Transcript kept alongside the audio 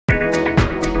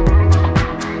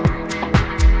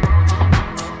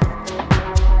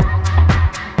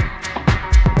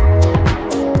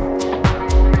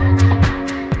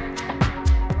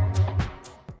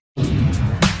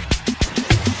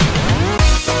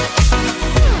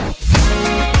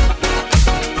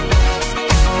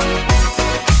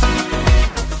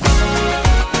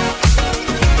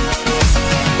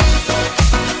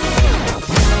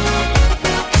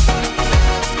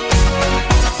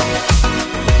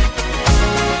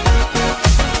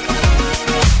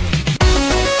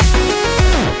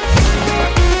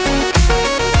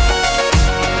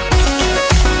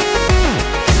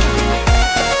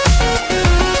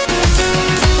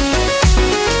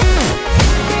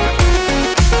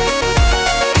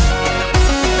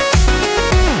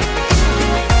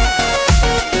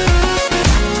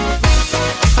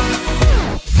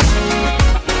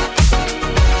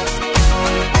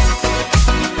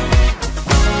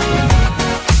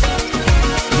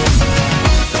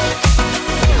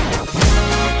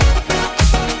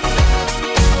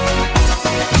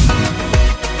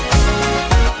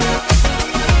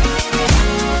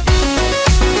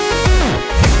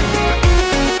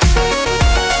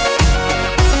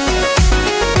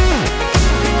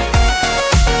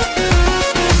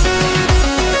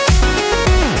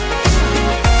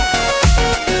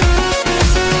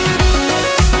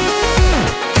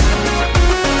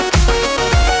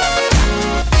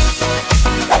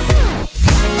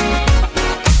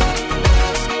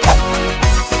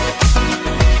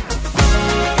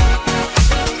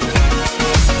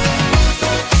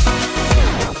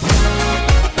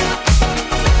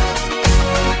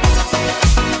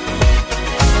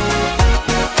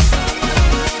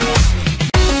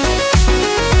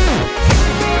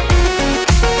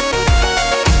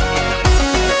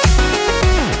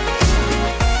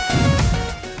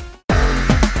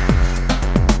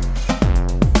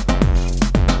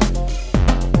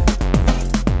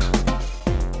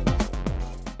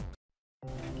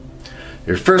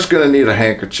You're first going to need a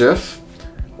handkerchief,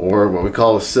 or what we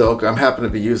call a silk. I'm happen to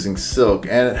be using silk,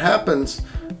 and it happens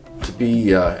to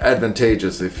be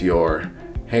advantageous if your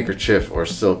handkerchief or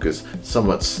silk is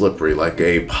somewhat slippery, like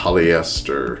a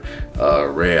polyester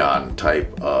rayon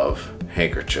type of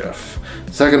handkerchief.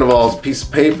 Second of all is a piece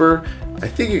of paper. I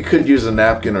think you could use a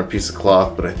napkin or a piece of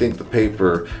cloth, but I think the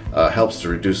paper helps to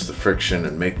reduce the friction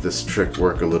and make this trick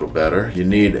work a little better. You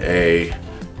need a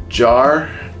jar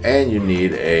and you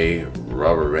need a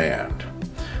rubber band.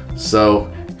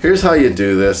 So here's how you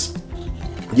do this.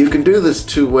 You can do this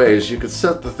two ways. You could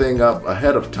set the thing up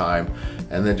ahead of time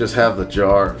and then just have the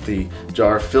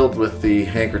jar filled with the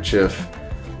handkerchief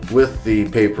with the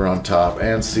paper on top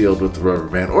and sealed with the rubber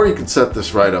band, or you can set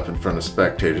this right up in front of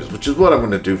spectators, which is what I'm going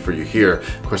to do for you here.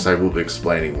 Of course, I will be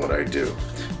explaining what I do.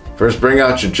 First, bring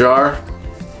out your jar,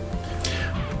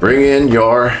 bring in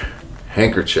your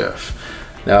handkerchief.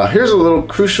 Now here's a little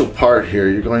crucial part here.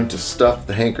 You're going to stuff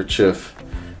the handkerchief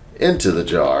into the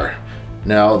jar.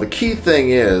 Now the key thing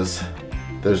is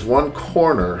there's one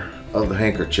corner of the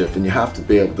handkerchief and you have to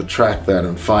be able to track that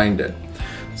and find it.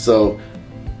 So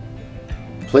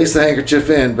place the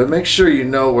handkerchief in, but make sure you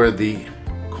know where the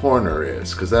corner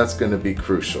is, because that's going to be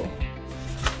crucial.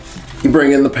 You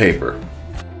bring in the paper.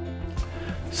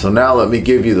 So now let me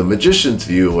give you the magician's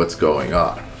view of what's going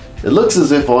on. It looks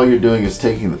as if all you're doing is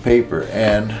taking the paper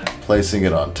and placing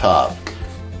it on top.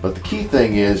 But the key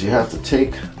thing is you have to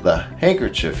take the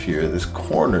handkerchief here, this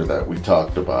corner that we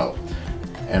talked about,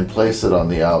 and place it on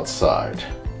the outside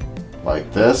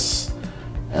like this,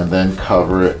 and then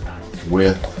cover it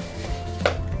with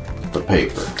the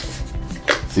paper.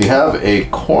 So you have a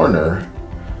corner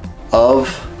of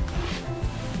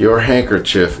your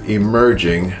handkerchief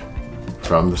emerging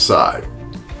from the side.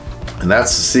 And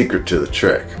that's the secret to the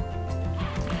trick.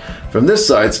 From this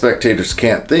side, spectators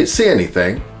can't see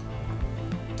anything,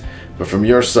 but from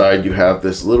your side you have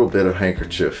this little bit of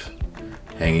handkerchief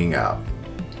hanging out.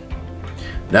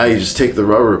 Now you just take the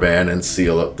rubber band and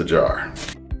seal up the jar.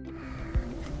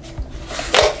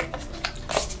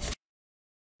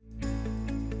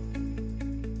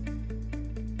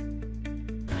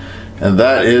 And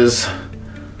that is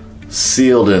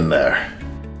sealed in there.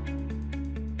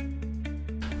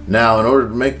 Now in order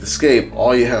to make the escape,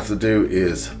 all you have to do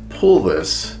is pull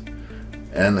this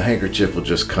and the handkerchief will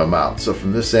just come out. So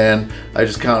from this end, I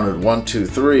just counted 1, 2,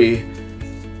 3.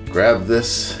 Grab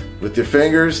this with your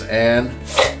fingers and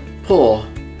pull,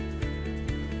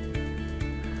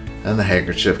 and the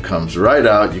handkerchief comes right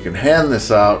out. You can hand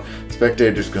this out.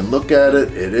 Spectators can look at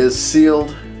it. It is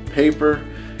sealed paper.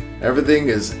 Everything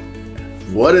is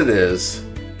what it is.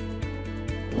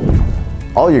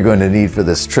 All you're going to need for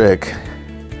this trick,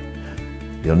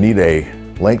 you'll need a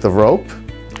length of rope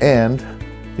and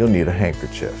you'll need a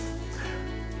handkerchief.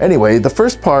 Anyway, the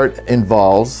first part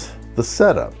involves the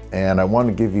setup, and I want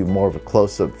to give you more of a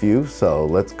close-up view, so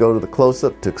let's go to the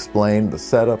close-up to explain the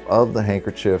setup of the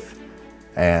handkerchief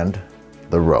and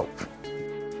the rope.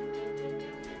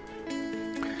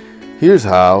 Here's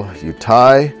how you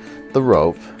tie the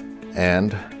rope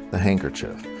and the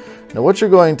handkerchief. Now what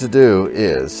you're going to do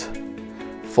is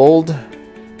fold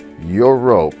your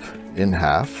rope in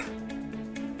half.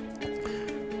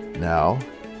 Now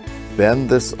bend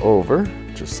this over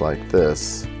just like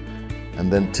this,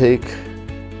 and then take,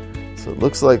 so it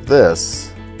looks like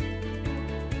this.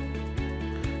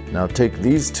 Now take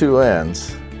these two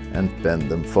ends and bend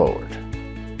them forward.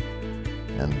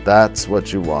 And that's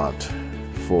what you want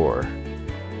for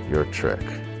your trick.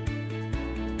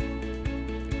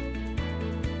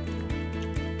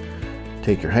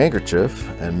 Take your handkerchief,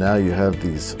 and now you have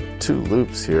these two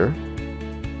loops here.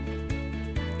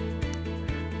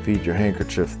 Feed your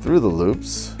handkerchief through the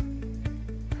loops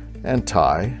and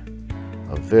tie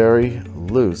a very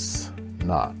loose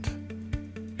knot.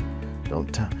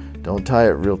 Don't tie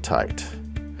it real tight.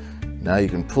 Now you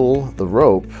can pull the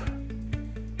rope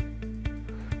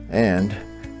and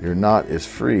your knot is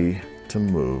free to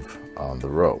move on the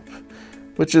rope,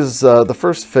 which is the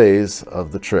first phase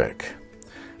of the trick.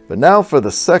 But now for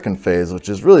the second phase, which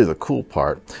is really the cool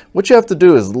part, what you have to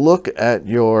do is look at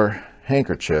your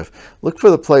handkerchief, look for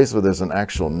the place where there's an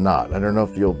actual knot. I don't know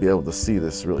if you'll be able to see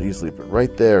this real easily, but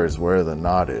right there is where the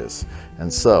knot is.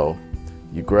 And so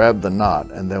you grab the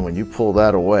knot, and then when you pull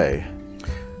that away,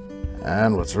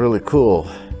 and what's really cool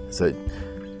is that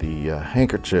the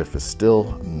handkerchief is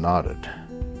still knotted.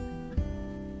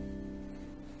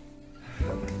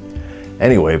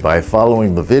 Anyway, by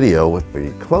following the video with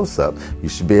the close-up, you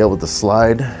should be able to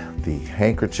slide the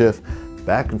handkerchief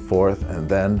back and forth, and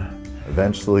then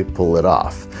eventually pull it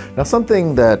off. Now,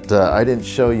 something that I didn't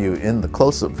show you in the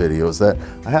close-up video is that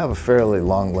I have a fairly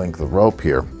long length of rope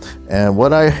here. And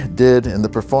what I did in the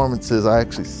performance is I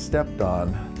actually stepped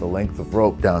on the length of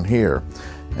rope down here.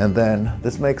 And then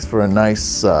this makes for a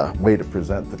nice way to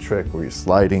present the trick where you're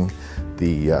sliding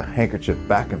the handkerchief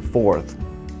back and forth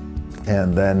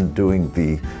and then doing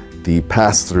the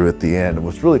pass-through at the end. And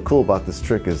what's really cool about this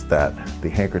trick is that the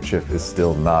handkerchief is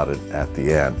still knotted at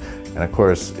the end. And of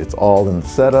course, it's all in the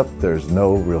setup. There's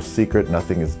no real secret,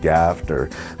 nothing is gaffed, or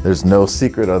there's no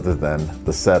secret other than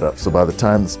the setup. So by the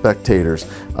time the spectators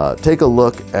take a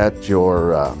look at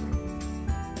your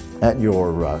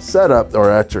setup, or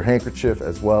at your handkerchief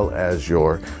as well as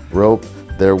your rope,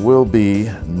 there will be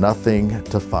nothing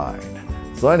to find.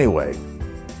 So anyway,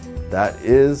 that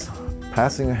is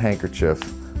passing a handkerchief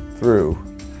through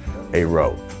a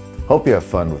rope. Hope you have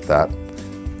fun with that.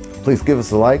 Please give us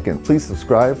a like and please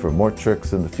subscribe for more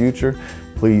tricks in the future.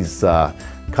 Please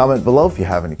comment below if you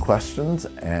have any questions,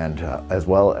 and as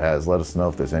well as let us know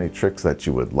if there's any tricks that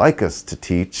you would like us to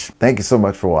teach. Thank you so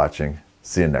much for watching.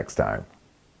 See you next time.